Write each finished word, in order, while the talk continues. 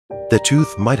The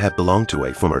tooth might have belonged to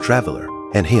a former traveler,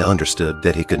 and he understood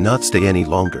that he could not stay any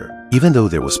longer. Even though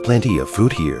there was plenty of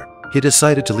food here, he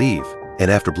decided to leave, and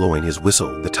after blowing his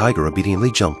whistle, the tiger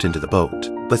obediently jumped into the boat.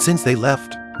 But since they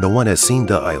left, no one has seen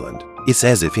the island. It's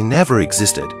as if it never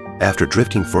existed. After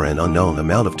drifting for an unknown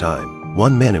amount of time,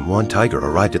 one man and one tiger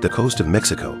arrived at the coast of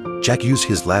Mexico. Jack used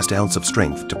his last ounce of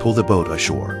strength to pull the boat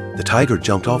ashore. The tiger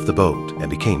jumped off the boat and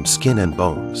became skin and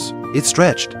bones. It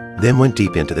stretched, then went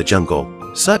deep into the jungle.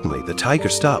 Suddenly, the tiger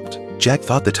stopped. Jack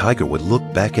thought the tiger would look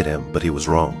back at him, but he was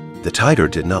wrong. The tiger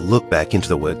did not look back into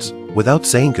the woods. Without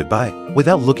saying goodbye,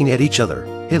 without looking at each other,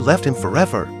 it left him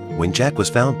forever. When Jack was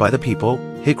found by the people,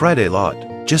 he cried a lot,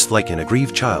 just like an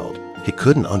aggrieved child. He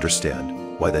couldn't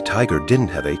understand why the tiger didn't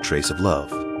have a trace of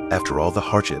love after all the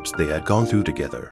hardships they had gone through together.